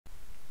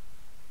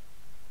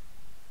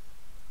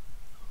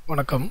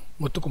வணக்கம்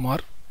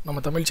முத்துக்குமார்.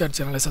 நம்ம தமிழ் சாட்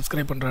சேனலை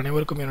சப்ஸ்கிரைப் பண்ணுற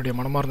அனைவருக்கும் என்னுடைய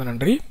மனமார்ந்த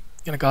நன்றி.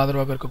 எனக்கு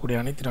ஆதரவாக இருக்கக்கூடிய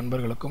அனைத்து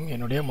நண்பர்களுக்கும்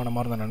என்னுடைய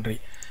மனமார்ந்த நன்றி.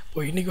 இப்போ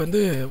இன்றைக்கி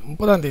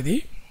 30ஆம் தேதி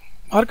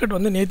மார்க்கெட்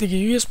நேற்றுக்கு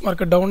யூஎஸ்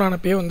மார்க்கெட் டவுன்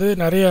ஆனப்பே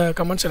நிறைய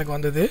கமெண்ட்ஸ் எனக்கு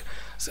வந்தது.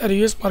 சார்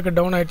யூஎஸ் மார்க்கெட்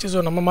டவுன் ஆகிடுச்சு,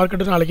 ஸோ நம்ம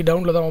மார்க்கெட்டு நாளைக்கு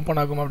டவுனில் தான்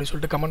ஓப்பன் ஆகும் அப்படின்னு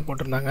சொல்லிட்டு கமெண்ட்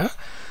போட்டிருந்தாங்க.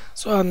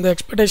 ஸோ அந்த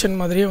எக்ஸ்பெக்டேஷன்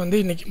மாதிரியே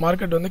இன்றைக்கி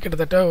மார்க்கெட்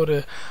கிட்டத்தட்ட ஒரு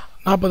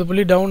 40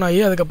 புள்ளி டவுன்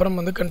ஆகி அதுக்கப்புறம்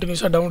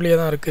கண்டினியூஸாக டவுன்லேயே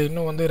தான் இருக்குது,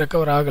 இன்னும்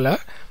ரெக்கவர் ஆகலை.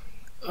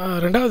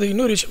 ரெண்டாவது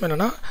இன்னொரு விஷயம்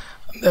என்னென்னா,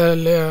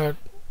 இந்த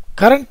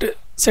கரண்ட்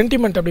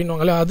சென்டிமெண்ட்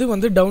அப்படின்வாங்களே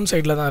அது டவுன்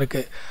சைடில் தான்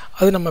இருக்குது.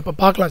 அது நம்ம இப்போ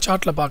பார்க்கலாம்,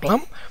 சார்ட்டில்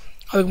பார்க்கலாம்.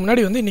 அதுக்கு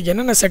முன்னாடி இன்றைக்கி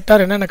என்னென்ன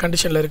செக்டார் என்னென்ன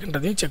கண்டிஷனில்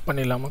இருக்குன்றதையும் செக்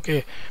பண்ணிடலாம். ஓகே,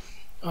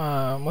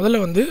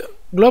 முதல்ல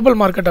குளோபல்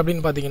மார்க்கெட்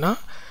அப்படின்னு பார்த்தீங்கன்னா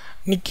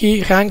நிக்கி,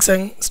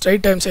 ஹேங்சங்,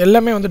 ஸ்ட்ரைட் டைம்ஸ்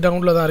எல்லாமே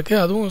டவுனில் தான்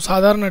இருக்குது. அதுவும்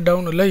சாதாரண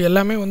டவுன் இல்லை,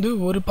 எல்லாமே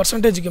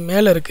 1%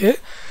 மேலே இருக்குது.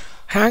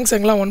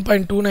 ஹேங்சங்லாம்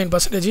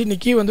 1.29%,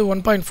 நிக்கி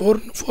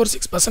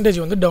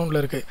 1.46% டவுனில்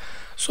இருக்குது.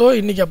 ஸோ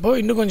இன்றைக்கி அப்போது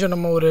இன்னும் கொஞ்சம்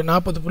நம்ம ஒரு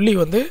 40 புள்ளி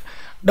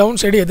டவுன்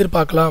சைடு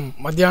எதிர்பார்க்கலாம்.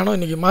 மத்தியானம்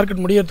இன்றைக்கி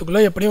மார்க்கெட்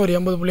முடியறதுக்குள்ளே எப்படியும் ஒரு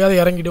 80 புள்ளியாவது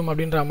இறங்கிடும்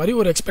அப்படின்ற மாதிரி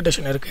ஒரு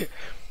எக்ஸ்பெக்டேஷன் இருக்குது.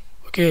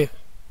 ஓகே,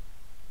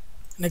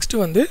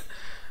 நெக்ஸ்ட்டு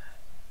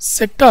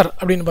செக்டார்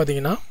அப்படின்னு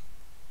பார்த்தீங்கன்னா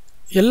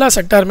எல்லா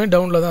செக்டாருமே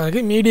டவுனில் தான்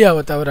இருக்குது,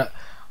 மீடியாவை தவிர.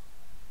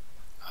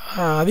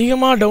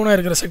 அதிகமாக டவுனாக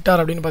இருக்கிற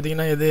செக்டார் அப்படின்னு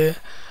பார்த்தீங்கன்னா எது?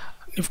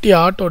 நிஃப்டி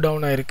ஆட்டோ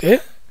டவுனாக இருக்குது.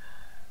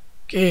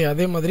 ஓகே,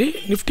 அதே மாதிரி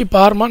நிஃப்டி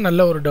பார்மா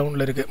நல்ல ஒரு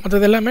டவுனில் இருக்குது,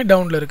 மற்றது எல்லாமே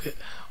டவுனில் இருக்குது.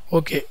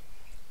 ஓகே,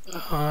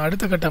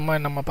 அடுத்த கட்டமாக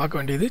நம்ம பார்க்க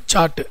வேண்டியது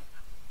சார்ட்டு.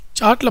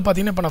 சார்ட்டில்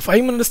பார்த்தீங்கன்னா இப்போ நான்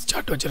 5 மினிட்ஸ்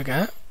சார்ட்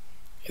வச்சுருக்கேன்,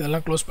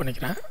 இதெல்லாம் க்ளோஸ்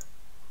பண்ணிக்கிறேன்.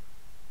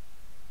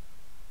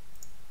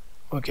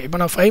 ஓகே, இப்போ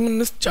நான் 5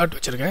 மினிட்ஸ் சார்ட்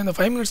வச்சுருக்கேன். இந்த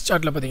 5 மினிட்ஸ்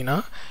சார்ட்டில் பார்த்தீங்கன்னா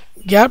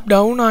கேப்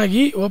டவுன்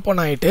ஆகி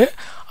ஓப்பன் ஆகிட்டு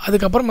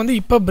அதுக்கப்புறம்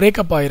இப்போ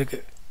பிரேக்கப் ஆகிருக்கு.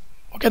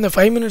 ஓகே, அந்த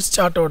 5 மினிட்ஸ்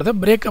சார்ட்டோட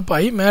பிரேக்கப்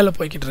ஆகி மேலே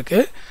போய்கிட்டு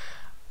இருக்கு.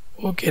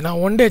 ஓகே, நான்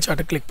 1 டே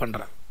சார்ட்டை கிளிக்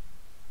பண்ணுறேன்.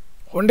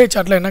 1 டே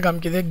சார்ட்டில் என்ன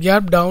காமிக்குது?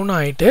 கேப் டவுன்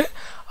ஆகிட்டு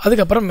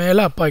அதுக்கப்புறம்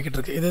மேலே அப் ஆகிட்டு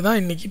இருக்குது. இதுதான்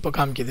இன்றைக்கி இப்போ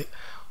காமிக்குது.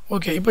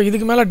 ஓகே, இப்போ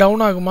இதுக்கு மேலே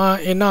டவுன் ஆகுமா,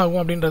 என்ன ஆகும்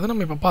அப்படின்றத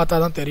நம்ம இப்போ பார்த்தா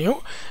தான் தெரியும்.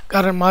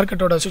 காரணம்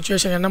மார்க்கெட்டோட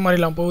சுச்சுவேஷன் என்ன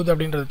மாதிரிலாம் போகுது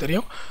அப்படின்றது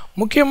தெரியும்.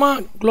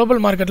 முக்கியமாக குளோபல்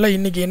மார்க்கெட்டில்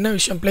இன்றைக்கி என்ன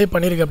விஷயம் ப்ளே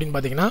பண்ணியிருக்கு அப்படின்னு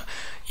பார்த்தீங்கன்னா,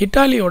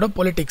 இட்டாலியோட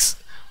பொலிட்டிக்ஸ்.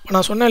 இப்போ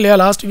நான் சொன்னேன் இல்லையா,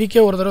 லாஸ்ட்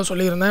வீக்கே ஒரு தடவை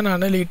சொல்லியிருந்தேன்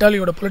நான்,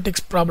 இட்டாலியோட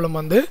பொலிட்டிக்ஸ் ப்ராப்ளம்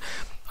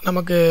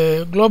நமக்கு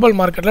குளோபல்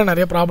மார்க்கெட்டில்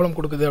நிறைய ப்ராப்ளம்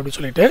கொடுக்குது அப்படின்னு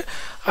சொல்லிட்டு.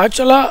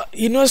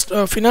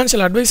 ஆக்சுவலாக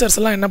ஃபினான்ஷியல் அட்வைசர்ஸ்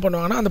எல்லாம் என்ன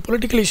பண்ணுவாங்கன்னா, அந்த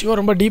பொலிட்டிக்கல் இஷ்யூவை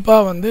ரொம்ப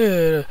டீப்பாக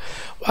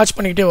வாட்ச்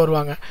பண்ணிக்கிட்டே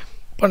வருவாங்க.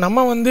 இப்போ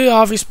நம்ம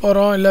ஆஃபீஸ்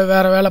போகிறோம், இல்லை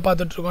வேறு வேலை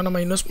பார்த்துட்ருக்கோம், நம்ம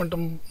இன்வெஸ்ட்மெண்ட்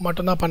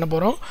மட்டும்தான் பண்ண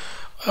போகிறோம்,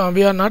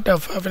 we are not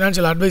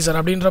financial advisor.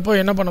 அப்படின்றப்போ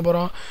என்ன பண்ண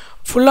போகிறோம்,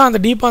 ஃபுல்லாக அந்த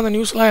டீப்பாக அந்த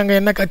நியூஸ்லாம் அங்கே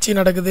என்ன கட்சி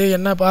நடக்குது,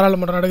 என்ன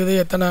பாராளுமன்றம் நடக்குது,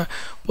 எத்தனை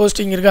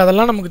போஸ்டிங் இருக்குது,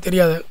 அதெல்லாம் நமக்கு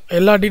தெரியாது.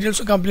 எல்லா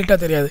டீட்டெயில்ஸும் கம்ப்ளீட்டாக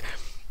தெரியாது.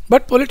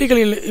 பட்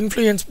பொலிட்டிக்கல்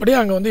இன்ஃப்ளூயன்ஸ் படி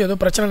அங்கே ஏதோ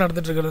பிரச்சனை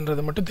நடந்துட்டு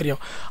இருக்குதுன்றது மட்டும் தெரியும்.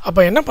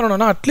 அப்போ என்ன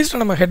பண்ணணும்னா, அட்லீஸ்ட்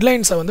நம்ம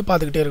ஹெட்லைன்ஸை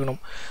பார்த்துக்கிட்டே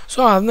இருக்கணும். ஸோ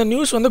அந்த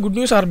news good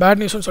news R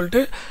bad நியூஸ்னு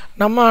சொல்லிட்டு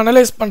நம்ம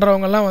அனலைஸ்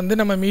பண்ணுறவங்கலாம்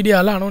நம்ம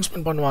மீடியாவில்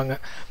அனௌன்ஸ்மெண்ட் பண்ணுவாங்க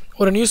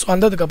ஒரு நியூஸ்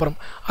வந்ததுக்கப்புறம்.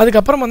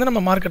 அதுக்கப்புறம்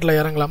நம்ம மார்க்கெட்டில்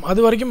இறங்கலாம். அது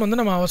வரைக்கும்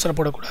நம்ம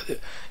அவசரப்படக்கூடாது.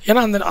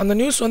 ஏன்னா அந்த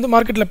நியூஸ்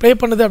மார்க்கெட்டில் ப்ளே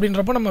பண்ணுது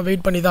அப்படின்றப்போ நம்ம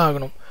வெயிட் பண்ணி தான்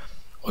ஆகணும்.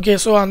 ஓகே,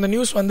 ஸோ அந்த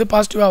நியூஸ்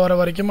பாசிட்டிவாக வர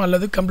வரைக்கும்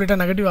அல்லது கம்ப்ளீட்டாக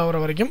நெகட்டிவாக வர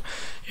வரைக்கும்,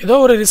 ஏதோ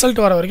ஒரு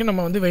ரிசல்ட் வர வரைக்கும்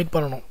நம்ம வெயிட்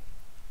பண்ணணும்.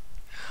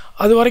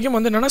 அது வரைக்கும்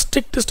என்னென்னா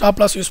ஸ்ட்ரிக்ட் ஸ்டாப்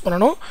லாஸ் யூஸ்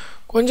பண்ணணும்.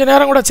 கொஞ்சம்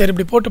நேரம் கூட சரி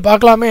இப்படி போட்டு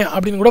பார்க்கலாமே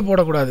அப்படின்னு கூட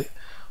போடக்கூடாது.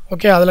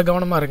 ஓகே, அதில்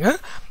கவனமாக இருங்க.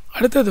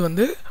 அடுத்தது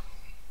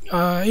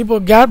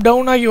இப்போது கேப்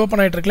டவுன் ஆகி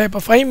ஓப்பன் ஆகிட்டு இருக்குல்ல,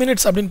 இப்போ 5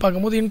 மினிட்ஸ் அப்படின்னு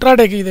பார்க்கும்போது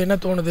இன்ட்ராடேக்கு இது என்ன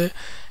தோணுது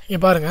இங்கே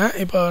பாருங்கள்.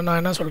 இப்போ நான்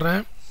என்ன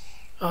சொல்கிறேன்,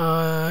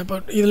 இப்போ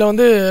இதில்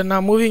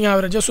நான் மூவிங்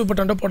ஆவரேஜாக சூப்பர்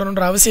டெண்டோ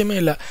போடணுன்ற அவசியமே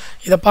இல்லை.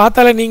 இதை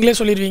பார்த்தாலே நீங்களே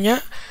சொல்லிடுவீங்க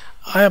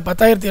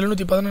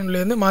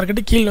 10,711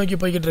 மார்க்கெட்டு கீழ் நோக்கி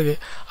போய்கிட்டு இருக்குது.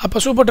 அப்போ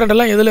சூப்பர்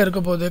ட்ரெண்டெல்லாம் எதில்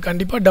இருக்க போகுது?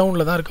 கண்டிப்பாக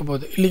டவுனில் தான் இருக்க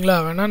போகுது இல்லைங்களா?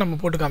 வேணால் நம்ம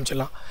போட்டு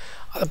காமிச்சிடலாம்,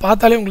 அதை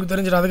பார்த்தாலே உங்களுக்கு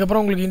தெரிஞ்சிடும்.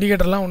 அதுக்கப்புறம் உங்களுக்கு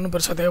இண்டிகேட்டர்லாம் ஒன்றும்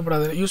பெருசாக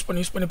தேவைப்படாது. யூஸ்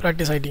பண்ணி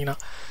ப்ராக்டிஸ் ஆகிட்டிங்கன்னா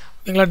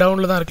நீங்களா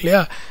டவுனில் தான் இருக்கு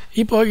இல்லையா?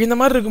 இப்போது இந்த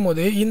மாதிரி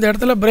இருக்கும்போது இந்த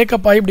இடத்துல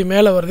பிரேக்கப் ஆகி இப்படி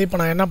மேலே வருது. இப்போ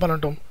நான் என்ன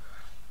பண்ணட்டும்,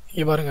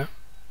 இங்கே பாருங்கள்,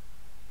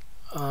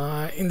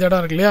 இந்த இடம்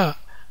இருக்கு இல்லையா,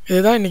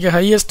 இதுதான் இன்றைக்கி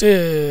ஹையஸ்ட்டு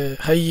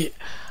ஹை.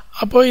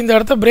 அப்போது இந்த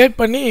இடத்த பிரேக்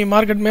பண்ணி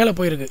மார்க்கெட் மேலே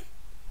போயிருக்கு,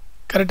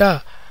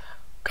 கரெக்டாக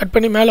கட்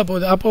பண்ணி மேலே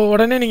போகுது. அப்போது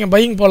உடனே நீங்கள்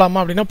பையிங் போகலாமா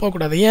அப்படின்னா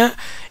போகக்கூடாது. ஏன்,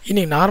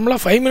 இன்றைக்கி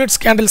நார்மலாக 5 மினிட்ஸ்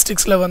கேண்டில்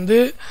ஸ்டிக்ஸில்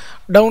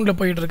டவுனில்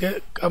போயிட்டுருக்கு.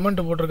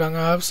 கமெண்ட் போட்டிருக்காங்க,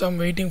 have some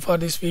waiting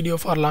for this video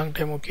for long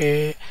time. Okay,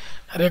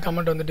 நிறைய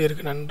கமெண்ட் வந்துகிட்டே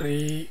இருக்குது, நன்றி.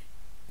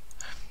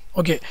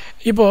 ஓகே,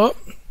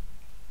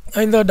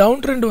 இப்போது இந்த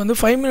டவுன் ட்ரெண்ட்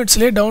 5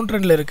 மினிட்ஸ்லேயே டவுன்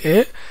ட்ரெண்டில்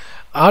இருக்குது.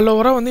 ஆல்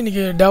ஓவராக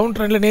இன்றைக்கி டவுன்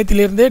ட்ரெண்டில்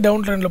நேற்றுலேருந்தே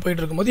டவுன் ட்ரெண்டில்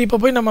போயிட்டு இருக்கும்போது இப்போ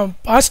போய் நம்ம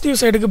பாசிட்டிவ்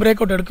சைடுக்கு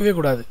பிரேக் அவுட் எடுக்கவே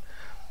கூடாது.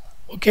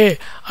 ஓகே,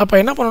 அப்போ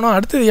என்ன பண்ணணும்,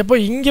 அடுத்தது எப்போ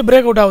இங்கே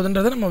பிரேக் அவுட்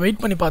ஆகுதுன்றதை நம்ம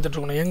வெயிட் பண்ணி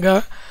பார்த்துட்ருக்கணும். எங்கே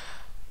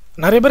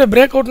நிறைய பேர்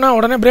பிரேக் அவுட்னா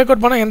உடனே பிரேக்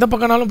அவுட் பண்ணால் எந்த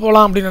பக்கம்னாலும்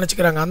போகலாம் அப்படின்னு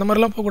நினச்சிக்கிறாங்க. அந்த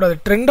மாதிரிலாம் போகக்கூடாது,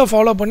 ட்ரெண்டை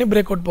ஃபாலோ பண்ணி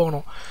பிரேக் அவுட்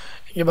போகணும்.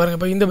 இங்கே பாருங்கள்,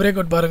 இப்போ இந்த பிரேக்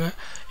அவுட் பாருங்கள்,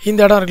 இந்த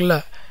இடம் இருக்குல்ல,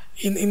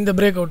 இந்த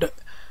பிரேக் அவுட்டு.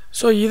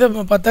 ஸோ இதை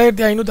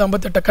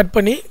 10,558 கட்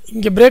பண்ணி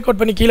இங்கே பிரேக் அவுட்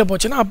பண்ணி கீழே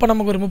போச்சுன்னா அப்போ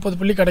நமக்கு ஒரு 30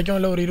 புள்ளி கிடைக்கும்,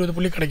 இல்லை ஒரு 20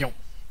 புள்ளி கிடைக்கும்.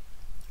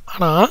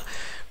 ஆனால்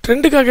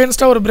ட்ரெண்டுக்கு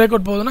அகேன்ஸ்டாக ஒரு பிரேக்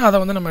அவுட் போகுதுன்னா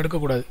அதை நம்ம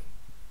எடுக்கக்கூடாது.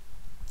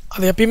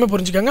 அதை எப்பயுமே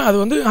புரிஞ்சுக்கோங்க.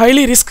 அது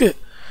ஹைலி ரிஸ்க்கு.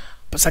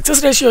 இப்போ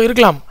சக்ஸஸ் ரேஷியோ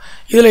இருக்கலாம்,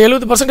 இதில்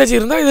 70%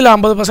 இருந்தால் இதில்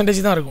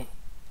 50% தான் இருக்கும்.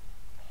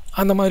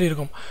 அந்த மாதிரி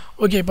இருக்கும்.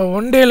 ஓகே, இப்போ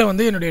ஒன் டேயில்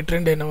வந்து என்னுடைய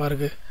ட்ரெண்ட் என்னவாக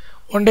இருக்குது?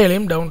 ஒன்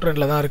டேலையும் டவுன்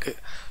ட்ரெண்டில் தான் இருக்குது.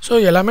 ஸோ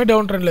எல்லாமே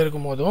டவுன் ட்ரெண்டில்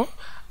இருக்கும் போதும்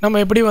நம்ம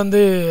எப்படி வந்து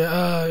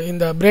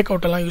இந்த பிரேக்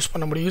அவுட்டெல்லாம் யூஸ்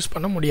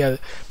பண்ண முடியாது.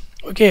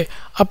 ஓகே,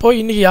 அப்போது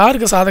இன்றைக்கி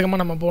யாருக்கு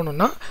சாதகமாக நம்ம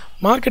போகணுன்னா,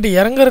 மார்க்கெட்டு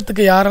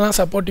இறங்குறதுக்கு யாரெல்லாம்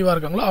சப்போர்ட்டிவாக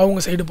இருக்காங்களோ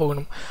அவங்க சைடு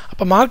போகணும்.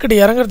 அப்போ மார்க்கெட்டு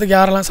இறங்குறதுக்கு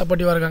யாரெல்லாம்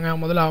சப்போர்ட்டிவாக இருக்காங்க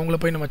முதல்ல அவங்கள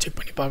போய் நம்ம செக்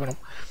பண்ணி பார்க்கணும்.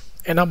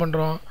 என்ன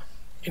பண்ணுறோம்,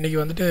 இன்றைக்கி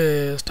வந்துட்டு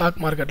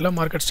ஸ்டாக் மார்க்கெட்டில்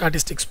மார்க்கெட்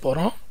ஸ்டாட்டிஸ்டிக்ஸ்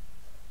போகிறோம்.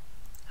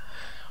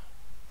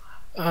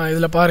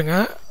 இதில்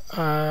பாருங்கள்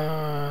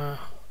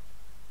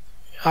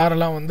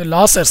யாரெல்லாம் வந்து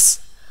லாசர்ஸ்,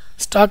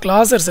 ஸ்டாக்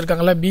லாசர்ஸ்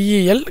இருக்காங்களா,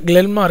 BEL,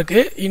 கிளென்மார்க்கு,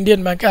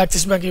 Indian bank,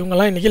 axis bank,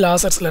 இவங்கெல்லாம் இன்றைக்கி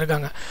லாசர்ஸில்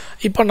இருக்காங்க.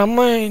 இப்போ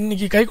நம்ம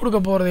இன்றைக்கி கை கொடுக்க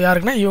போகிறது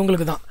யாருக்குன்னா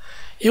இவங்களுக்கு தான்.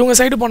 இவங்க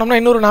சைடு போனோம்னா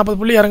இன்னொரு 40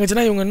 புள்ளி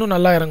இறங்குச்சுன்னா இவங்க இன்னும்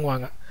நல்லா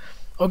இறங்குவாங்க.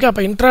 ஓகே,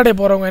 அப்போ இன்ட்ராடே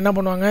போகிறவங்க என்ன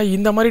பண்ணுவாங்க,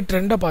 இந்த மாதிரி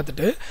ட்ரெண்டை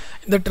பார்த்துட்டு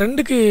இந்த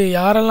ட்ரெண்டுக்கு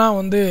யாரெல்லாம்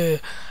வந்து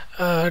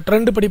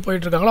ட்ரெண்டு படி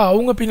போயிட்டுருக்காங்களோ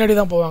அவங்க பின்னாடி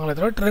தான் போவாங்களே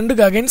தவிர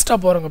ட்ரெண்டுக்கு அகென்ஸ்டாக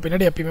போகிறவங்க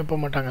பின்னாடி எப்பயுமே போக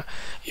மாட்டாங்க.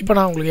 இப்போ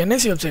நான் உங்களுக்கு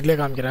என்எஸ்சி வெப்சைட்லேயே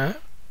காமிக்கிறேன்.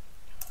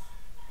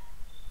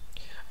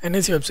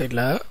 என்எஸ்சி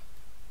வெப்சைட்டில்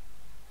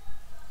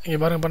இங்கே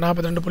பாருங்கள், இப்போ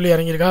 42 புள்ளி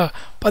இறங்கியிருக்கா,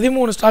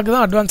 13 ஸ்டாக்கு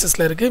தான்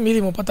அட்வான்ஸஸில் இருக்குது, மீதி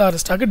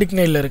 36 ஸ்டாக்கு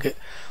டிக்னைலில் இருக்குது.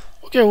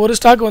 ஓகே, ஒரு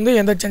ஸ்டாக் வந்து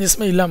எந்த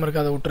சேஞ்சஸுமே இல்லாமல்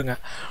இருக்குது, அதை விட்டுருங்க.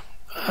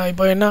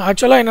 இப்போ என்ன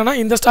ஆக்சுவலாக என்னென்னா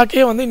இந்த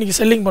ஸ்டாக்கே வந்து இன்றைக்கி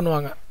செல்லிங்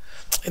பண்ணுவாங்க.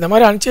 இந்த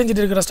மாதிரி அன்சேஞ்சு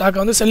இருக்கிற ஸ்டாக்கை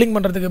வந்து செல்லிங்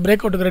பண்ணுறதுக்கு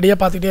பிரேக் அவுட்டுக்கு ரெடியாக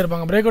பார்த்துக்கிட்டே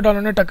இருப்பாங்க. பிரேக் அவுட்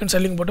ஆனோடனே டக்குன்னு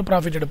செல்லிங் போட்டு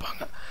ப்ராஃபிட்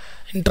எடுப்பாங்க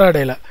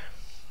இன்ட்ராடேயில்.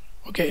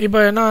 ஓகே, இப்போ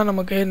என்ன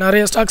நமக்கு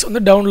நிறைய ஸ்டாக்ஸ்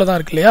வந்து டவுனில் தான்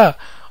இருக்கு இல்லையா.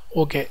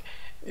 ஓகே,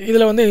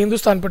 இதில் வந்து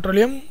இந்துஸ்தான்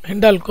பெட்ரோலியம்,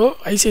 ஹிண்டால்கோ,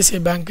 ஐசிஐசிஐ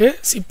பேங்க்கு,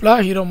 சிப்லா,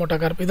 ஹீரோ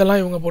மோட்டோகார்ப் இதெல்லாம்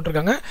இவங்க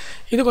போட்டிருக்காங்க.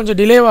 இது கொஞ்சம்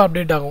டிலேவாக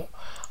அப்டேட் ஆகும்.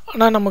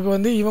 ஆனால் நமக்கு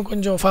வந்து இவன்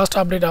கொஞ்சம்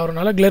ஃபாஸ்ட்டாக அப்டேட்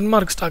ஆகிறதுனால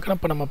கிளென்மார்க் ஸ்டாக்னா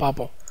இப்போ நம்ம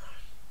பார்ப்போம்.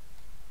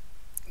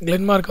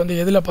 கிளென்மார்க் வந்து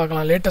எதில்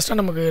பார்க்கலாம், லேட்டஸ்ட்டாக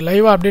நமக்கு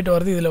லைவாக அப்டேட்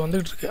வருது இதில்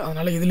வந்துகிட்டு இருக்குது,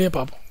 அதனால் இதிலே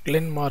பார்ப்போம்.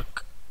 கிளென்மார்க்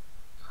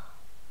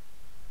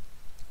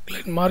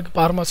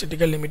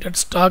பார்மாசிட்டிக்கல் லிமிடெட்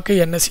ஸ்டாக்கு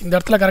என்எஸ்சி இந்த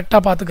இடத்துல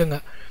கரெக்டாக பார்த்துக்கோங்க.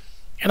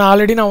 ஏன்னா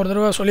ஆல்ரெடி நான் ஒரு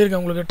தடவை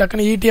சொல்லியிருக்கேன் உங்களுக்கு,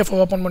 டக்குன்னு இடிஎஃப்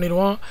ஓப்பன்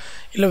பண்ணிடுவோம்,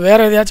 இல்லை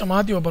வேறு எதையாச்சும்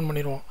மாற்றி ஓப்பன்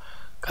பண்ணிடுவோம்.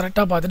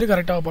 கரெக்டாக பார்த்துட்டு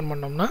கரெக்டாக ஓப்பன்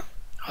பண்ணோம்னா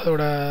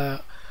அதோட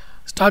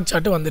ஸ்டாக்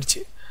சார்ட்டு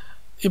வந்துருச்சு.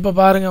 இப்போ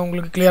பாருங்கள்,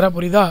 உங்களுக்கு கிளியராக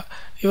புரியுதா?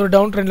 இவர்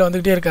டவுன் ட்ரெண்டில்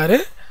வந்துக்கிட்டே இருக்கார்,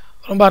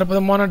 ரொம்ப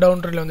அற்புதமான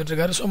டவுன் ட்ரெண்டில்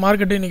வந்துட்டுருக்காரு. ஸோ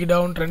மார்க்கெட்டு இன்றைக்கி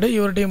டவுன் ட்ரெண்டு,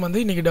 இவர்கிட்டையும்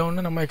வந்து இன்றைக்கி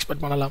டவுன்னு நம்ம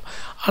எக்ஸ்பெக்ட் பண்ணலாம்.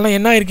 ஆனால்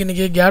என்ன இருக்குது,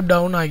 இன்றைக்கி கேப்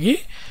டவுன் ஆகி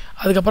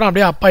அதுக்கப்புறம்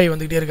அப்படியே அப்பாயி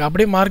வந்துக்கிட்டே இருக்குது.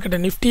 அப்படியே மார்க்கெட்டை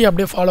நிஃப்டி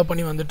அப்படியே ஃபாலோ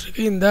பண்ணி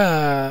வந்துட்டுருக்கு இந்த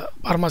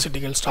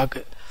பார்மாசிட்டிக்கல்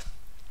ஸ்டாக்கு.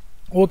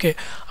 ஓகே,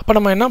 அப்போ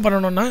நம்ம என்ன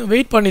பண்ணணும்னா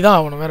வெயிட் பண்ணி தான்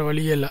ஆகணும், வேறு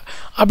வழியே இல்லை.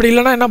 அப்படி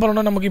இல்லைனா என்ன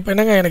பண்ணணும், நமக்கு இப்போ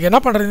என்னங்க எனக்கு என்ன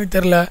பண்ணுறதுன்னு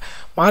தெரில,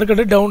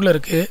 மார்க்கெட்டு டவுனில்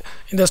இருக்குது,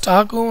 இந்த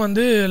ஸ்டாக்கும்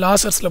வந்து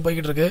லாசர்ஸில்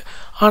போய்கிட்டு இருக்குது,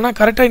 ஆனால்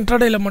கரெக்டாக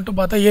இன்ட்ராடேயில் மட்டும்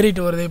பார்த்தா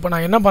ஏறிட்டு வருது. இப்போ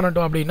நான் என்ன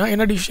பண்ணட்டும் அப்படின்னா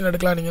என்ன டிசிஷன்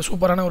எடுக்கலாம்? நீங்கள்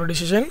சூப்பரான ஒரு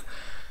டிசிஷன்.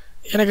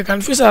 எனக்கு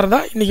கன்ஃபியூஸாக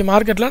இருந்தால் இன்றைக்கி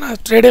மார்க்கெட்டில்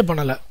நான் ட்ரேடே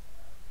பண்ணலை,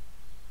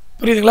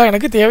 புரியுதுங்களா?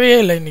 எனக்கு தேவையே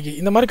இல்லை இன்றைக்கி.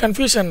 இந்த மாதிரி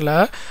கன்ஃபியூஷனில்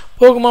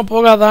போகுமா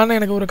போகாதான்னு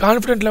எனக்கு ஒரு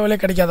கான்ஃபிடென்ட் லெவலே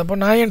கிடைக்காதப்போ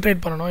நான் ஏன்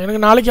ட்ரேட் பண்ணணும்?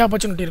 எனக்கு நாளைக்கு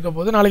ஆப்பர்ச்சுனிட்டி இருக்க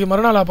போகுது, நாளைக்கு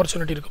மறுநாள்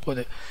ஆப்பர்ச்சுனிட்டி இருக்க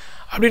போகுது.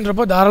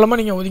 அப்படின்றப்போ தாராளமாக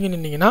நீங்கள் ஒதுங்கி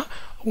நின்னீங்கன்னா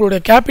உங்களுடைய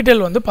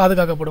கேபிட்டல் வந்து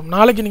பாதுகாக்கப்படும்.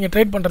 நாளைக்கு நீங்கள்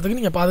ட்ரேட் பண்ணுறதுக்கு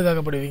நீங்கள்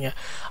பாதுகாக்கப்படுவீங்க.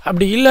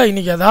 அப்படி இல்லை,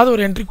 இன்றைக்கி ஏதாவது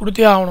ஒரு என்ட்ரி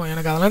கொடுத்தே ஆகணும்,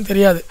 எனக்கு அதெல்லாம்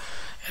தெரியாது,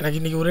 எனக்கு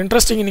இன்றைக்கி ஒரு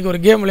இன்ட்ரெஸ்டிங், இன்றைக்கி ஒரு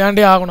கேம்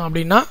விளையாண்டே ஆகணும்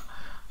அப்படின்னா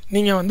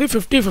நீங்கள் வந்து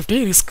 50-50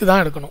 ரிஸ்க்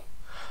தான் எடுக்கணும்.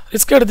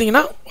 ரிஸ்க்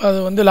எடுத்திங்கன்னா அது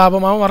வந்து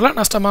லாபமாகவும் வரலாம்,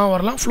 நஷ்டமாகவும்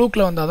வரலாம்,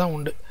 ஃப்ளூக்கில் வந்தால் தான்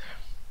உண்டு.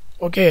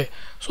 ஓகே,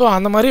 ஸோ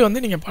அந்த மாதிரி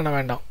வந்து நீங்கள் பண்ண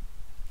வேண்டாம்.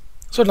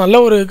 ஸோ நல்ல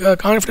ஒரு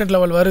கான்ஃபிடென்ட்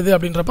லெவல் வருது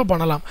அப்படின்றப்ப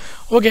பண்ணலாம்.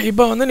 ஓகே,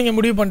 இப்போ வந்து நீங்கள்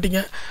முடிவு பண்ணிட்டீங்க,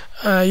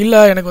 இல்லை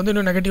எனக்கு வந்து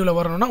இன்னும் நெகட்டிவில்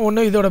வரணும்னா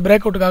ஒன்று இதோட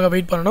பிரேக் அவுட்டுக்காக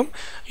வெயிட் பண்ணணும்,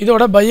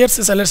 இதோட பையர்ஸ்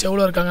செல்லர்ஸ்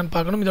எவ்வளோ இருக்காங்கன்னு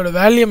பார்க்கணும், இதோட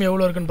வேல்யூம்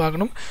எவ்வளோ இருக்குன்னு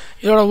பார்க்கணும்,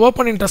 இதோட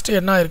ஓப்பன் இன்ட்ரெஸ்ட்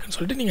என்ன இருக்குன்னு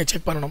சொல்லிட்டு நீங்கள்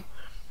செக் பண்ணணும்.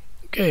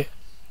 ஓகே,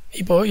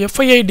 இப்போது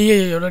எஃப்ஐஐ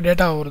டிஐயோட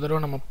டேட்டா ஒரு தடவை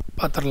நம்ம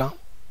பார்த்துடலாம்.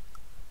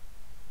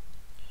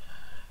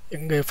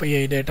 எங்கே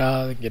எஃப்ஐஐ டேட்டா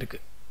இங்கே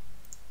இருக்குது.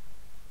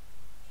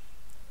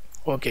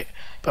 ஓகே,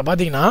 இப்போ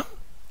பார்த்தீங்கன்னா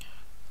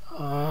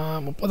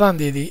 30ஆம்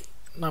தேதி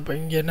நான் இப்போ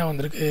இங்கே என்ன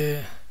வந்திருக்கு,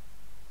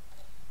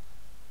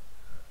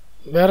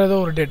 வேறு ஏதோ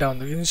ஒரு டேட்டா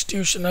வந்திருக்கு,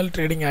 இன்ஸ்டிடியூஷனல்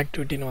ட்ரேடிங்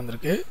ஆக்டிவிட்டின்னு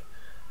வந்திருக்கு.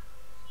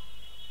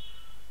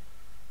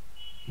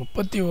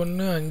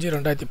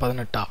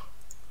 31/5/2018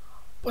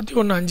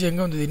 31/5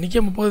 எங்கே வந்தது?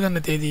 இன்றைக்கே 30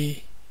 தானே தேதி.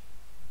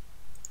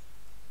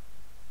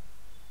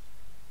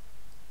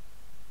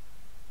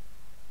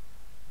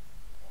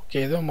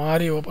 ஓகே, ஏதோ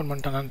மாறி ஓப்பன்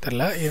பண்ணிட்டானான்னு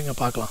தெரில, இருங்க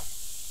பார்க்கலாம்.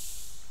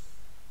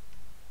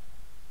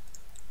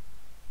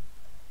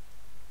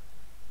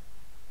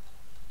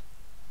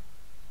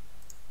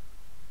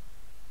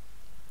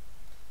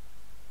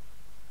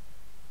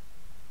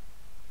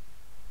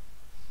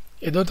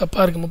 ஏதோ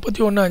தப்பாக இருக்குது,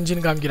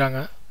 31/5ன்னு காமிக்கிறாங்க,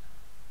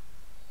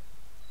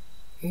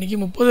 இன்றைக்கி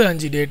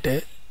 30/5 டேட்டு.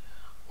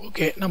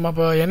 ஓகே, நம்ம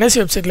இப்போ என்எஸ்சி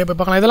வெப்சைட்லேயே போய்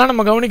பார்க்கலாம். இதெல்லாம்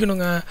நம்ம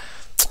கவனிக்கணுங்க.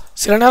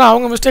 சில நேரம்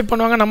அவங்க மிஸ்டேக்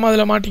பண்ணுவாங்க, நம்ம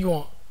அதில்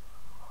மாட்டிக்குவோம்.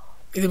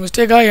 இது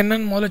மிஸ்டேக்காக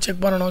என்னன்னு முதல்ல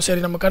செக் பண்ணணும்.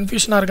 சரி, நம்ம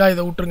கன்ஃபியூஷனாக இருக்கா,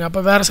 இதை விட்டுருங்க,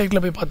 அப்போ வேறு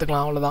சைட்டில் போய்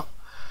பார்த்துக்கலாம், அவ்வளோதான்.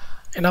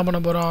 என்ன பண்ண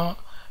போகிறோம்,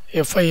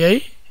 எஃப்ஐஐ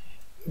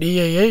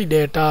டிஐஐ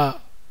டேட்டா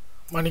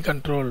மணி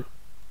கண்ட்ரோல்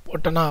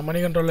போட்டோன்னா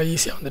மணி கண்ட்ரோலில்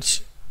ஈஸியாக வந்துடுச்சு.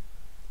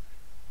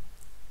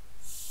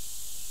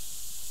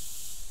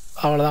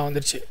 அவ்வளோதான்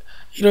வந்துடுச்சு.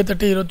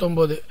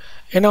 28/29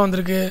 என்ன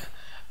வந்திருக்கு,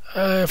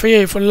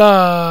 எஃப்ஐஐ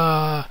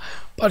ஃபுல்லாக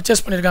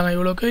பர்ச்சேஸ் பண்ணியிருக்காங்க,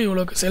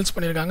 இவ்வளோக்கு சேல்ஸ்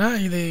பண்ணியிருக்காங்க.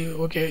 இது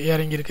ஓகே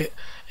இறங்கியிருக்கு.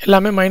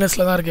 எல்லாமே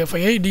மைனஸில் தான் இருக்குது.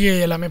 எஃப்ஐஐ டிஐ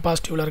எல்லாமே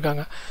பாசிட்டிவில்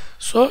இருக்காங்க.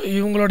 ஸோ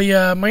இவங்களுடைய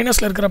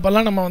மைனஸில்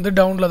இருக்கிறப்பெல்லாம் நம்ம வந்து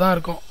டவுனில் தான்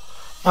இருக்கோம்.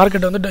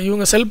 மார்க்கெட் வந்து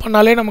இவங்க செல்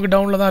பண்ணாலே நமக்கு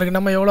டவுனில் தான் இருக்குது.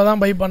 நம்ம எவ்வளோ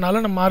தான் பை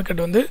பண்ணாலும் நம்ம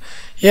மார்க்கெட் வந்து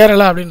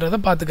ஏறலை அப்படின்றத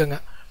பார்த்துக்கோங்க.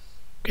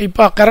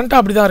 இப்போ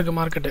கரண்ட்டாக அப்படி தான் இருக்குது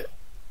மார்க்கெட்டு,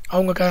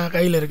 அவங்க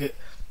கையில் இருக்குது.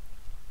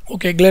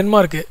 ஓகே,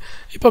 கிளென்மார்க்கு.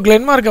 இப்போ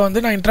கிளென்மார்க்கை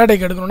வந்து நான்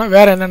இன்ட்ராடேக்கு எடுக்கணும்னா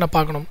வேறு என்னென்ன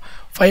பார்க்கணும்?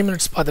 5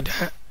 மினிட்ஸ்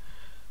பார்த்துட்டேன்.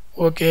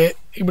 ஓகே,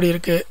 இப்படி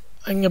இருக்குது.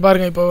 இங்கே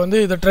பாருங்கள், இப்போ வந்து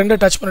இந்த ட்ரெண்டை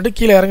டச் பண்ணிவிட்டு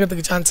கீழே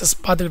இறங்கிறதுக்கு சான்சஸ்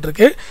பார்த்துக்கிட்டு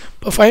இருக்குது.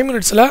 இப்போ 5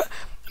 மினிட்ஸில்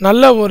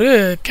நல்ல ஒரு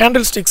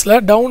கேண்டில் ஸ்டிக்ஸில்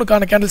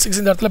டவுனுக்கான கேண்டில்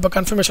ஸ்டிக்ஸ் இந்த இடத்துல இப்போ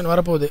கன்ஃபர்மேஷன்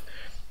வரப்போகுது.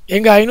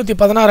 எங்கள்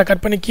 516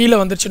 கட் பண்ணி கீழே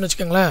வந்துருச்சுன்னு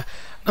வச்சுக்கோங்களேன்,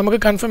 நமக்கு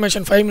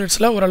கன்ஃபர்மேஷன் 5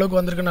 மினிட்ஸில் ஓரளவுக்கு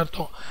வந்திருக்குன்னு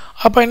அர்த்தம்.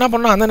 அப்போ என்ன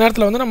பண்ணணும், அந்த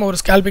நேரத்தில் வந்து நம்ம ஒரு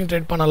ஸ்கேல்பிங்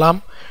ட்ரேட் பண்ணலாம்,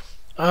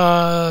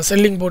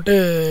 செல்லிங் போட்டு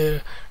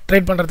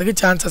ட்ரேட் பண்ணுறதுக்கு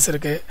சான்சஸ்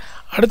இருக்குது.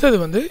 அடுத்தது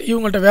வந்து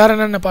இவங்கள்ட்ட வேறு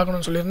என்னென்ன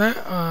பார்க்கணும்னு சொல்லியிருந்தேன்.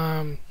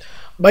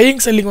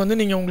 பையிங் செல்லிங் வந்து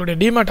நீங்கள் உங்களுடைய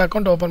டிமேட்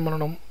அக்கௌண்ட் ஓப்பன்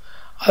பண்ணணும்,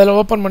 அதில்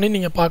ஓப்பன் பண்ணி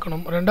நீங்கள்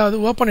பார்க்கணும். ரெண்டாவது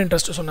ஓப்பன்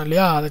இன்ட்ரெஸ்ட்டு சொன்னேன்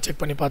இல்லையா, அதை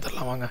செக் பண்ணி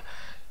பார்த்துடலாம் வாங்க.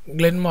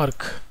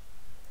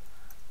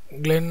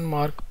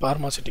 கிளென்மார்க்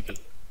பார்மாசிட்டிக்கல்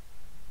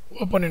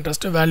ஓப்பன்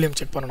இன்ட்ரெஸ்ட்டு வேல்யூம்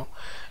செக் பண்ணணும்.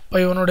 இப்போ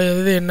இவனுடைய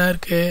இது என்ன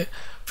இருக்குது,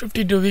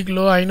 52 week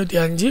low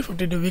 505,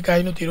 52 week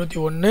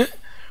 521.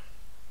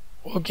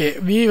 Okay,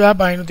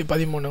 விவேப்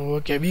 513.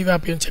 Okay,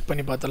 விவேப்பையும் check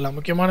பண்ணி பார்த்துடலாம்.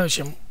 முக்கியமான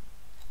விஷயம்,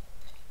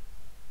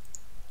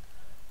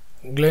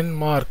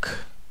 கிளென்மார்க்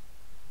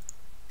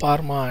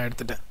பார்மா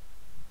எடுத்துட்டேன்.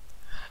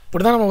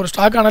 இப்படி தான் நம்ம ஒரு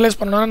ஸ்டாக் அனலைஸ்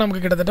பண்ணோன்னா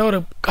நமக்கு கிட்டத்தட்ட ஒரு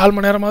 1/4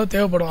 மணி நேரமாவது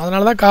தேவைப்படும்.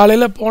 அதனால தான்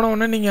காலையில்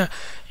போனவுடனே நீங்கள்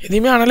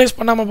எதையுமே அனலைஸ்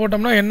பண்ணாமல்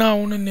போட்டோம்னா என்ன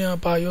ஆகுன்னு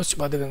யோசிச்சு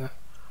பார்த்துக்கோங்க.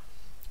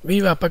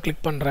 விவேப்பை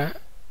கிளிக் பண்ணுறேன்.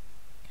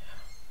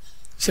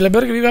 சில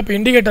பேருக்கு விவேப்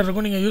இண்டிகேட்டர்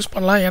இருக்கும், நீங்கள் யூஸ்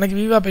பண்ணலாம். எனக்கு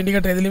விவேப்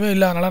இண்டிகேட்டர் எதுலேயுமே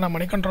இல்லை, அதனால் நான்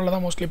மணி கண்ட்ரோலில்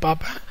தான் மோஸ்ட்லி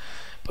பார்ப்பேன்.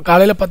 இப்போ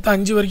காலையில்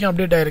 10:05 வரைக்கும்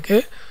அப்டேட் ஆகிருக்கு.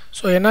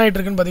 ஸோ என்ன ஆகிட்டு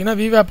இருக்குன்னு பார்த்தீங்கன்னா,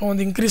 விவேப்பை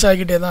வந்து இன்க்ரீஸ்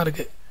ஆகிக்கிட்டே தான்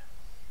இருக்குது.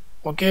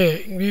 ஓகே,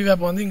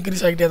 விவேப்பை வந்து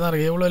இன்க்ரீஸ் ஆகிட்டே தான்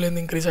இருக்குது.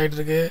 எவ்வளோலேருந்து இன்க்ரீஸ் ஆகிட்டு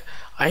இருக்குது,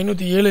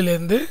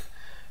 507லேருந்து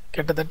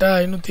கிட்டத்தட்ட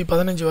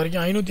 515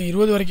 வரைக்கும்,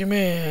 520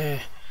 வரைக்குமே,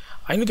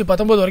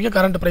 519 வரைக்கும்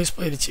கரண்ட் ப்ரைஸ்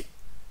போயிடுச்சு.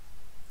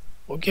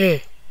 ஓகே,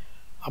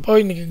 அப்போ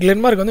இன்றைக்கி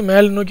கிளென்மார்க் வந்து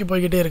மேல் நோக்கி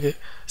போய்கிட்டே இருக்குது.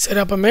 சரி,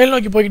 அப்போ மேல்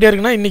நோக்கி போய்கிட்டே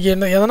இருக்குன்னா இன்றைக்கி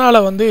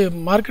எதனால் வந்து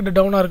மார்க்கெட்டு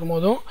டவுனாக இருக்கும்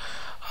போதும்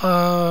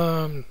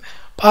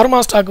பார்மா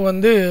ஸ்டாக்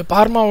வந்து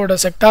பார்மாவோட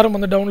செக்டாரும்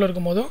வந்து டவுனில்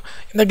இருக்கும் போதும்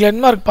இந்த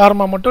கிளென்மார்க்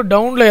பார்மா மட்டும்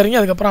டவுனில் இறங்கி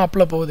அதுக்கப்புறம்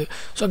அப்பில் போகுது.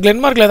 ஸோ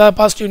கிளென்மார்க்கில் ஏதாவது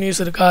பாசிட்டிவ்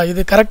நியூஸ் இருக்கா,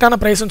 இது கரெக்டான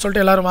ப்ரைஸ்ன்னு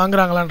சொல்லிட்டு எல்லோரும்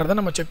வாங்குறாங்களான்றதை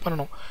நம்ம செக்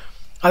பண்ணணும்.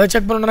 அதை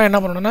செக் பண்ணணுன்னா என்ன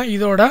பண்ணணும்னா,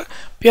 இதோட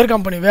பியர்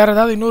கம்பெனி வேறு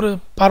ஏதாவது இன்னொரு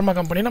பார்மா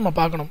கம்பெனி நம்ம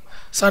பார்க்கணும்.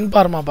 சன்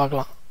பார்மா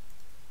பார்க்கலாம்.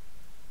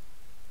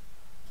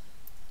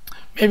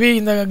 மேபி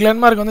இந்த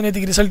கிளென்மார்க் வந்து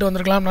நேற்றுக்கு ரிசல்ட்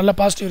வந்திருக்கலாம், நல்ல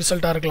பாசிட்டிவ்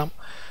ரிசல்ட்டாக இருக்கலாம்.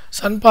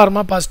 சன்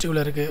பார்மா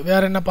பாசிட்டிவில் இருக்குது.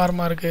 வேறு என்ன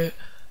பார்மா இருக்குது,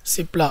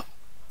 சிப்லா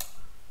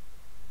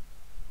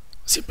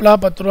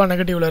 10 ரூபா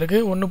நெகட்டிவில்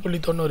இருக்குது,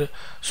 1.90.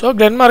 ஸோ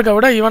கிளென்மார்க்கை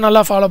விட இவன்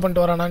நல்லா ஃபாலோ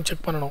பண்ணிட்டு வரானான்னு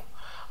செக் பண்ணணும்.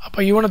 அப்போ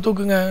இவனை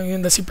தூக்குங்க.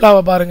 இந்த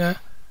சிப்லாவை பாருங்கள்,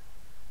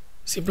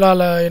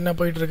 சிப்லாவில் என்ன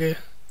போயிட்டுருக்கு,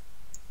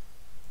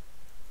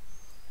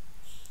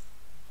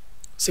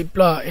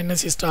 சிப்லா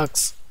என்எஸ்சி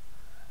ஸ்டாக்ஸ்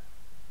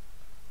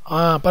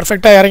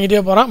பர்ஃபெக்டாக இறங்கிட்டே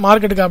போகிறான்.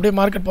 மார்க்கெட்டுக்கு அப்படியே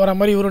மார்க்கெட் போகிற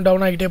மாதிரி இவரும்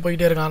டவுன் ஆகிட்டே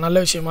போயிட்டே இருக்கான். நல்ல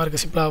விஷயமா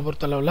இருக்குது சிப்லாவை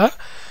பொறுத்தளவில்.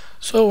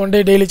 So one day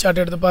daily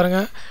chart எடுத்து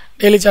பாருங்கள்.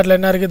 டெய்லி சார்ட்டில்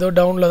என்ன இருக்குது, இதோ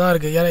டவுனில் தான்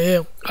இருக்குது.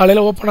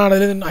 காலையில் ஓப்பன்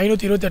ஆனதுலேருந்து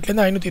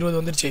 528லேருந்து 520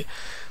 வந்துருச்சு.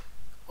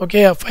 ஓகே,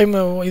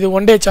 இது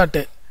ஒன் டே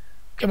சார்ட்டு.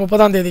 ஓகே,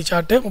 30ஆம் தேதி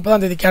சார்ட்டு,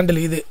 30ஆம் தேதி கேண்டில்.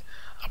 இது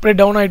அப்படியே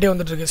டவுன் ஆகிட்டே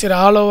வந்துட்டுருக்கு. சரி,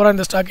 ஆல் ஓவராக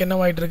இந்த ஸ்டாக் என்ன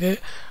ஆகிட்டு இருக்குது,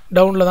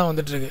 டவுனில் தான்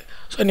வந்துட்டுருக்கு.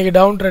 ஸோ இன்றைக்கி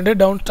டவுன் ட்ரெண்டு,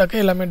 டவுன் ஸ்டாக்கு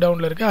எல்லாமே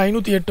டவுனில் இருக்குது.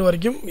 508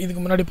 வரைக்கும்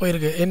இதுக்கு முன்னாடி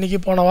போயிருக்கு. இன்றைக்கி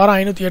போன வாரம்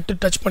 508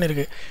 டச்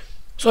பண்ணியிருக்கு.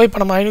 ஸோ இப்போ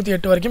நம்ம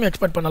 508 வரைக்கும்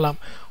எக்ஸ்பெக்ட் பண்ணலாம்.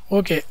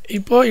 ஓகே,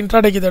 இப்போது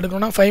இன்ட்ராடேக்கு இதை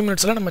எடுக்கணும்னா 5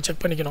 மினிட்ஸில் நம்ம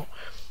செக் பண்ணிக்கணும்.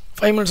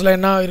 5 மினிட்ஸில்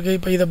என்ன இருக்குது,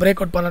 இப்போ இதை பிரேக்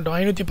அவுட் பண்ணட்டும்.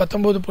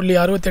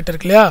 519.68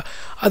 இருக்கு இல்லையா,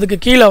 அதுக்கு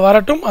கீழே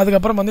வரட்டும்.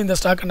 அதுக்கப்புறம் வந்து இந்த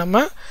ஸ்டாக்கை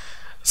நம்ம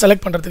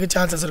செலக்ட் பண்ணுறதுக்கு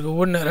சான்சஸ் இருக்குது.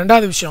 ஒன்று.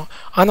 ரெண்டாவது விஷயம்,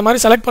 அந்த மாதிரி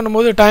செலக்ட்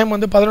பண்ணும்போது டைம்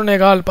வந்து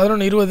 11:15,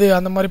 11:20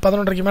 அந்த மாதிரி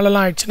 11:30க்கு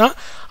மேலெலாம் ஆயிடுச்சுன்னா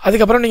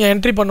அதுக்கப்புறம் நீங்கள்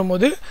என்ட்ரி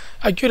பண்ணும்போது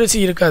அக்யூரசி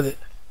இருக்காது.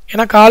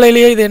 ஏன்னா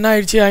காலையிலேயே இது என்ன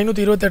ஆயிடுச்சு,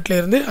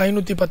 528லேருந்து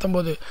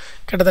 519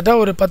 கிட்டத்தட்ட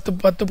ஒரு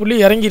 10 புள்ளி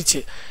இறங்கிருச்சு.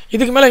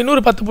 இதுக்கு மேலே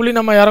இன்னொரு 10 புள்ளி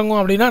நம்ம இறங்கும்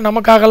அப்படின்னா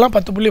நமக்காகலாம்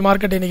 10 புள்ளி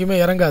மார்க்கெட் என்றைக்குமே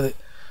இறங்காது.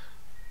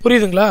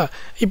 புரியுதுங்களா?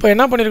 இப்போ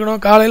என்ன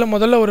பண்ணியிருக்கணும், காலையில்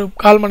முதல்ல ஒரு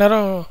 1/4 மணி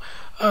நேரம்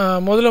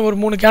முதல்ல ஒரு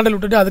 3 கேண்டில்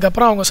விட்டுட்டு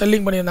அதுக்கப்புறம் அவங்க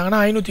செல்லிங்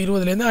பண்ணியிருந்தாங்கன்னா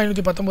 520லேருந்து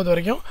 519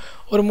 வரைக்கும்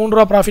ஒரு 3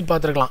 ரூபா ப்ராஃபிட்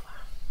பார்த்துருக்கலாம்.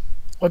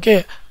 ஓகே,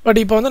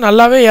 பட் இப்போ வந்து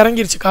நல்லாவே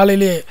இறங்கிருச்சு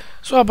காலையிலேயே.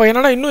 ஸோ அப்போ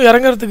என்னென்னா இன்னும்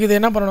இறங்குறதுக்கு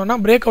இது என்ன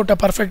பண்ணணும்னா பிரேக் அவுட்டை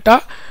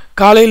பர்ஃபெக்டாக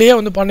காலையிலேயே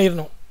வந்து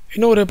பண்ணிடணும்.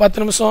 இன்னும் ஒரு 10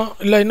 நிமிஷம்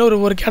இல்லை இன்னொரு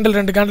ஒரு கேண்டில்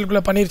 2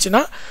 கேண்டிலுக்குள்ளே பண்ணிருச்சுன்னா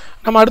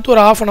நம்ம அடுத்து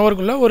ஒரு ½ அன்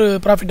ஹவருக்குள்ளே ஒரு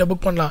ப்ராஃபிட்டை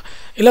புக் பண்ணலாம்.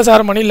 இல்லை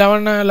சார் மணி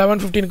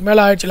 11:15க்கு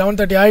மேலே ஆயிடுச்சு,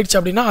 11:30 ஆயிடுச்சு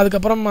அப்படின்னா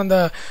அதுக்கப்புறம் அந்த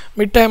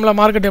மிட் டைமில்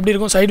மார்க்கெட் எப்படி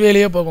இருக்கும், சைட்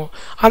வேலையே போகும்.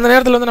 அந்த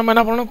நேரத்தில் வந்து நம்ம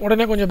என்ன பண்ணணும்,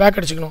 உடனே கொஞ்சம் பேக்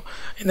அடிச்சுக்கணும்.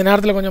 இந்த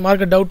நேரத்தில் கொஞ்சம்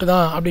மார்க்கெட் டவுட்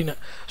தான் அப்படின்னு.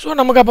 ஸோ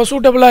நமக்கு அப்போ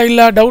சூட்டபுளாக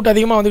இல்லை, டவுட்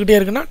அதிகமாக வந்துக்கிட்டே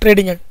இருக்குன்னா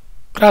ட்ரேடிங்கை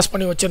கிராஸ்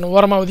பண்ணி வச்சிடணும்,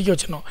 ஓரமாக ஒதுக்கி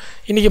வச்சிடணும்.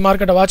 இன்றைக்கி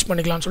மார்க்கெட்டை வாட்ச்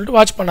பண்ணிக்கலாம்னு சொல்லிட்டு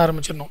வாட்ச் பண்ண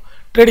ஆரம்பிச்சிடணும்.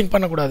 ட்ரேடிங்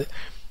பண்ணக்கூடாது.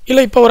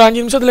 இல்லை இப்போ ஒரு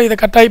 5 நிமிஷத்தில் இதை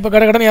கட்டாகி இப்போ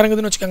கடை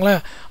இறங்குதுன்னு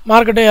வச்சுக்கோங்களேன்,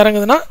 மார்க்கெட்டே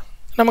இறங்குதுன்னா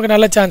நமக்கு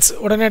நல்ல சான்ஸ்.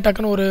 உடனே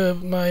டக்குன்னு ஒரு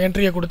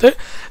என்ட்ரியை கொடுத்து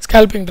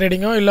ஸ்கேல்பிங்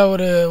ட்ரேடிங்கோ இல்லை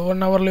ஒரு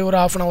 1 ஹவர்லேயோ ஒரு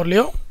 ½ அன்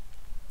ஹவர்லேயோ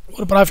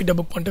ஒரு ப்ராஃபிட்டை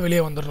புக் பண்ணிட்டு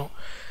வெளியே வந்துடணும்.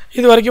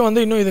 இது வரைக்கும்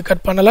வந்து இன்னும் இது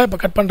கட் பண்ணலை. இப்போ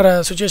கட் பண்ணுற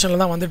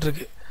சுச்சுவேஷனில் தான்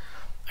வந்துட்டுருக்கு.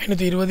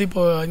 520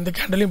 இப்போது இந்த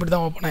கேண்டலையும் இப்படி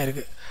தான் ஓப்பன்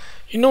ஆகிருக்கு.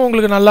 இன்னும்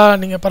உங்களுக்கு நல்லா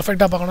நீங்கள்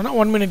பர்ஃபெக்டாக பார்க்கணுன்னா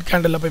 1 மினிட்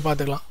கேண்டலில் போய்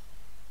பார்த்துக்கலாம்.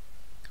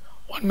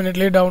 1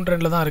 மினிட்லேயே டவுன்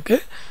ட்ரெண்டில் தான்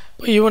இருக்குது.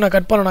 இப்போ இவனை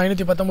கட் பண்ணணும்.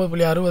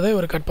 519.60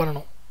 இவர் கட்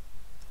பண்ணணும்.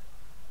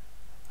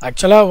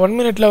 ஆக்சுவலாக 1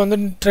 மினிட்டில் வந்து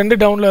ட்ரெண்டு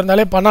டவுனில்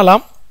இருந்தாலே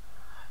பண்ணலாம்.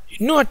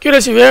 இன்னும்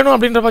அக்யூரேசி வேணும்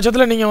அப்படின்ற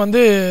பட்சத்தில் நீங்கள்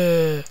வந்து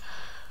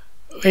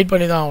வெயிட்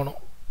பண்ணி தான் ஆகணும்.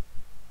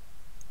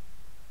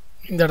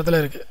 இந்த இடத்துல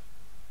இருக்குது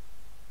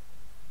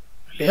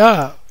இல்லையா,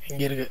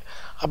 இங்கே இருக்குது.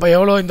 அப்போ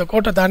எவ்வளோ இந்த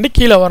கோட்டை தாண்டி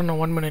கீழே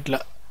வரணும் 1 மினிட்டில்.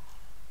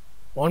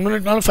 1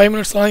 மினிட்னாலும் 5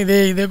 மினிட்ஸ்லாம்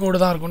இதே கோடு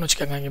தான் இருக்கும்னு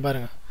வச்சுக்கோங்க. இங்கே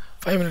பாருங்கள்,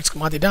 5 மினிட்ஸ்க்கு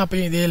மாற்றிட்டேன்.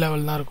 அப்போயும் இதே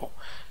லெவல் தான் இருக்கும்.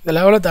 இந்த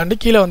லெவலை தாண்டி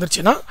கீழே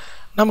வந்துருச்சுன்னா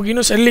நமக்கு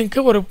இன்னும் செல்லிங்க்கு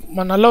ஒரு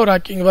நல்ல ஒரு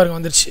இங்கே பாருங்க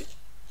வந்துருச்சு.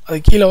 அது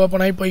கீழே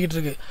ஓப்பன் ஆகி போய்கிட்டு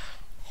இருக்குது.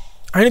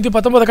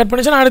 519 கட்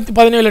பண்ணிச்சுன்னா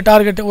 517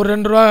 டார்கெட்டு, ஒரு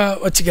 2 ரூபா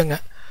வச்சுக்கோங்க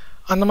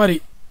அந்த மாதிரி.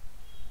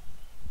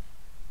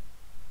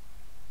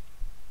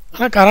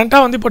 ஆனால்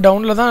கரண்ட்டாக வந்து இப்போ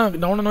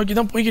டவுனை நோக்கி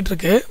தான் போய்கிட்டு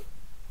இருக்கு.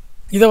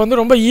 இதை வந்து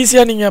ரொம்ப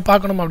ஈஸியாக நீங்கள்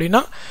பார்க்கணும்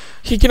அப்படின்னா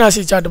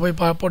ஹிக்கினாசி சார்ட்டு போய்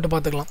போட்டு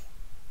பார்த்துக்கலாம்.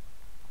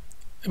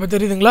 இப்போ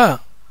தெரியுதுங்களா,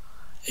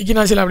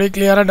 ஹிக்கினாசியில் அப்படியே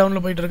கிளியராக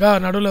டவுனில் போயிட்டு இருக்கா.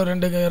 நடுவில்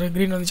 2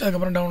 க்ரீன் வந்துச்சு,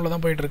 அதுக்கப்புறம் டவுனில்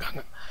தான்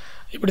போயிட்டுருக்காங்க.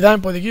 இப்படி தான்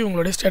இப்போதைக்கு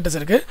உங்களுடைய ஸ்டேட்டஸ்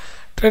இருக்குது.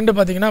 ட்ரெண்டு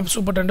பார்த்தீங்கன்னா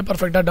சூப்பர் ட்ரெண்டு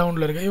பர்ஃபெக்டாக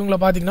டவுனில் இருக்குது. இவங்கள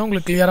பார்த்தீங்கன்னா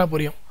உங்களுக்கு கிளியராக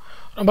புரியும்,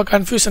 ரொம்ப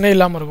கன்ஃபியூஷனே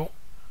இல்லாமல் இருக்கும்.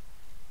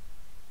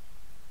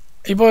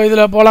 இப்போது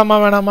இதில் போகலாமா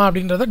வேணாமா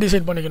அப்படின்றத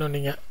டிசைட் பண்ணிக்கணும்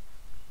நீங்கள்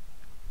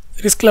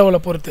ரிஸ்க் லெவலை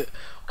பொறுத்து.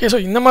 ஓகே, ஸோ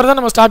இந்த மாதிரி தான்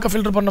நம்ம ஸ்டாக்கை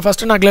ஃபில்டர் பண்ணோம்.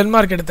 ஃபஸ்ட்டு நான் கிளென்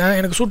மார்க் எடுத்தேன்,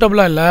 எனக்கு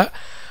சூட்டபுளாக இல்லை.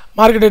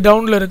 மார்க்கெட்டு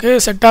டவுனில்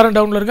இருக்குது, செக்டாரும்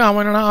டவுனில் இருக்குது.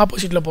 அவன் என்னன்னா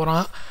ஆப்போசிட்டில்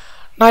போகிறான்.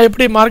 நான்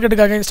எப்படி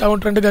மார்க்கெட்டுக்கு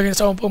அகேன்ஸ்டாகவும் ட்ரெண்டுக்கு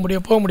அகேன்ஸ்டாகவும்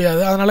போக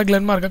முடியாது. அதனால்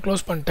கிளென் மார்க்கை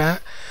க்ளோஸ் பண்ணிட்டேன்.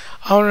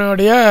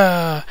 அவனுடைய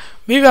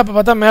விவேப்பை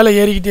பார்த்தா மேலே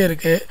ஏறிக்கிட்டே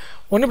இருக்குது.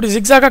 ஒன்று இப்படி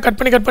ஜிக்ஸாக்காக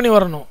கட் பண்ணி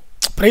வரணும்,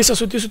 ப்ரைஸை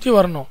சுற்றி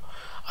வரணும்.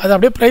 அது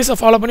அப்படியே ப்ரைஸை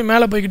ஃபாலோ பண்ணி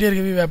மேலே போய்கிட்டே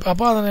இருக்குது விவேப்.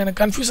 அப்போ அதை எனக்கு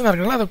கன்ஃபியூஷனாக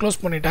இருக்கிறதுனால அதை க்ளோஸ்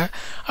பண்ணிட்டேன்.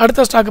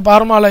 அடுத்த ஸ்டாக்கு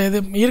பார்மாவில் எது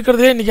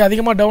இருக்கிறதே இன்றைக்கி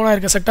அதிகமாக டவுனாக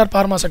இருக்க செக்டார்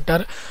பார்மா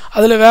செக்டார்.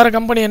 அதில் வேறு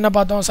கம்பெனி என்ன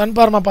பார்த்தோம், சன்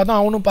பார்மா பார்த்தோம்,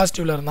 அவனும்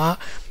பாசிட்டிவில் இருந்தான்.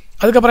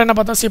 அதுக்கப்புறம் என்ன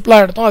பார்த்தோம், சிப்லா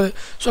எடுத்தோம். அது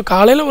ஸோ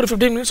காலையில் ஒரு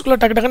 15 மினிட்ஸ்க்குள்ளே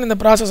டக்குன்னு இந்த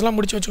ப்ராசஸ்லாம்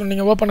முடிச்சு வச்சுக்கணும்.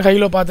 நீங்கள் ஓப்பன்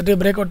ஹைலோ பார்த்துட்டு,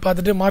 பிரேக் அவுட்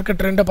பார்த்துட்டு, மார்க்கெட்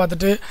ட்ரெண்டை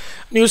பார்த்துட்டு,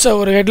 நியூஸை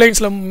ஒரு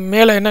ஹெட்லைன்ஸில்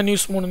மேலே என்ன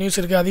நியூஸ் 3 நியூஸ்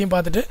இருக்குது அதையும்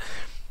பார்த்துட்டு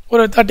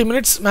ஒரு 30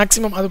 மினிட்ஸ்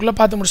மேக்ஸிமம் அதுக்குள்ளே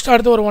பார்த்து முடிச்சுட்டு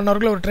அடுத்து ஒரு 1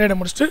 ஹவருக்குள்ளே ஒரு ட்ரேடை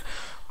முடிச்சுட்டு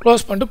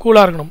க்ளோஸ் பண்ணிட்டு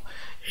கூலாக இருக்கணும்.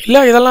 இல்லை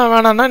இதெல்லாம்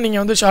வேணான்னா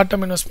நீங்கள் வந்து ஷார்ட்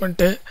டேர்ம்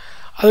இன்வெஸ்ட்மெண்ட்டு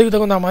அதுக்கு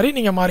தகுந்த மாதிரி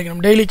நீங்கள்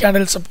மாறிக்கணும். டெய்லி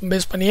கேண்டில்ஸ்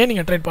பேஸ் பண்ணியே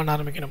நீங்கள் ட்ரேட் பண்ண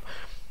ஆரம்பிக்கணும்.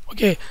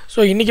 ஓகே, ஸோ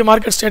இன்றைக்கி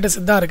மார்க்கெட் ஸ்டேட்டஸ்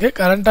இதுதான் இருக்குது.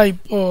 கரண்ட்டாக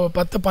இப்போது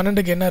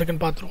 10-12க்கு என்ன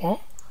இருக்குதுன்னு பார்த்துருவோம்.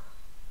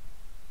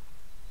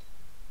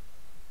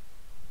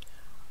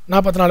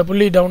 44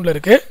 புள்ளி டவுனில்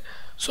இருக்குது.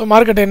 ஸோ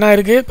மார்க்கெட் என்ன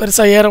இருக்குது,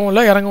 பெருசாக ஏறவும்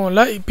இல்லை இறங்கவும்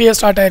இல்லை. இப்போயே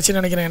ஸ்டார்ட்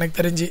ஆயிடுச்சுன்னு நினைக்கிறேன். எனக்கு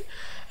தெரிஞ்சு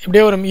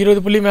இப்படியே ஒரு 20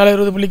 புள்ளி மேலே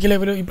 20 புள்ளி கீழே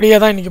இப்படியே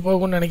தான் இன்றைக்கி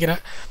போகும்னு நினைக்கிறேன்.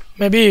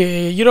 மேபி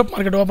யூரோப்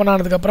மார்க்கெட் ஓப்பன்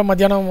ஆனதுக்கப்புறம்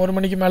மத்தியானம் 1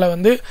 மணிக்கு மேலே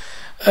வந்து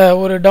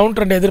ஒரு டவுன்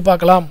ட்ரெண்ட்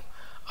எதிர்பார்க்கலாம்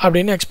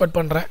அப்படின்னு எக்ஸ்பெக்ட்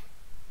பண்ணுறேன்.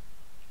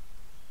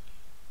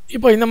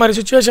 இப்போ இந்த மாதிரி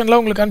சுச்சுவேஷனில்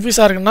உங்களுக்கு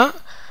கன்ஃபியூஸாக இருக்குன்னா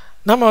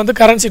நம்ம வந்து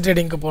கரன்சி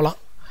ட்ரேடிங்க்கு போகலாம்.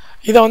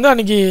 இதை வந்து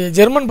அன்றைக்கி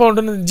ஜெர்மன்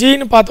பவுண்டுன்னு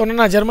ஜீன்னு பார்த்தோன்னே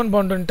நான் ஜெர்மன்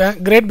பவுண்டுன்ட்டேன்.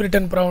 கிரேட்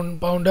பிரிட்டன்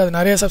பவுண்டு அது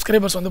நிறைய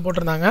சப்ஸ்கிரைபர்ஸ் வந்து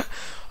போட்டிருந்தாங்க.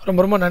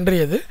 ரொம்ப நன்றி.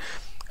 அது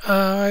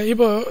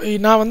இப்போது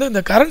நான் வந்து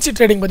இந்த கரன்சி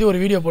ட்ரேடிங் பற்றி ஒரு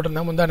வீடியோ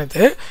போட்டிருந்தேன்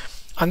முந்தானத்து.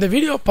 அந்த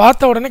வீடியோ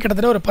பார்த்த உடனே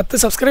கிட்டத்தட்ட ஒரு 10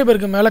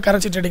 சப்ஸ்கிரைபருக்கு மேலே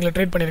கரன்சி ட்ரேடிங்கில்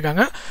ட்ரேட்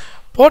பண்ணியிருக்காங்க.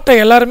 போட்ட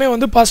எல்லாருமே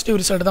வந்து பாசிட்டிவ்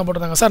ரிசல்ட் தான்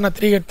போட்டிருந்தாங்க. சார் நான்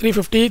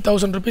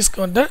 350,000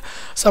 ருபீஸ்க்கு வந்து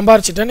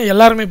சம்பாரிச்சிட்டேன்னு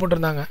எல்லாருமே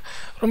போட்டிருந்தாங்க.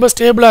 ரொம்ப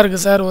ஸ்டேபிளாக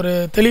இருக்குது சார், ஒரு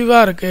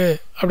தெளிவாக இருக்குது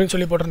அப்படின்னு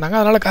சொல்லி போட்டிருந்தாங்க.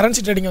 அதனால்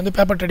கரன்சி ட்ரேடிங் வந்து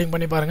பேப்பர் ட்ரேடிங்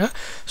பண்ணி பாருங்கள்.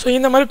 ஸோ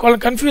இந்த மாதிரி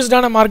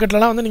கன்ஃபியூஸ்டான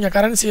மார்க்கெட்லலாம் வந்து நீங்கள்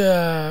கரன்சியை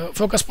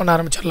ஃபோக்கஸ் பண்ண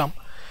ஆரம்பிச்சிடலாம்.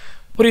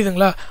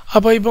 புரியுதுங்களா?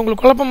 அப்போ இப்போ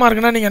உங்களுக்கு குழப்பமாக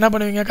இருக்குன்னா நீங்கள் என்ன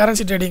பண்ணுவீங்க,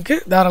 கரன்சி ட்ரேடிங்க்கு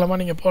தாராளமாக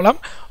நீங்கள் போகலாம்.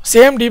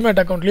 சேம்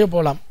டிமேட் அக்கௌண்ட்லேயே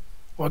போகலாம்.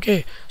 ஓகே,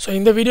 ஸோ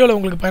இந்த வீடியோவில்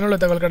உங்களுக்கு பயனுள்ள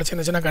தகவல்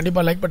கிடச்சிருந்துச்சுன்னா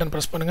கண்டிப்பாக லைக் பட்டன்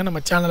ப்ரெஸ் பண்ணுங்கள்.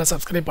 நம்ம சேனலை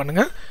சப்ஸ்கிரைப்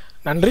பண்ணுங்கள்.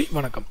 நன்றி,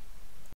 வணக்கம்.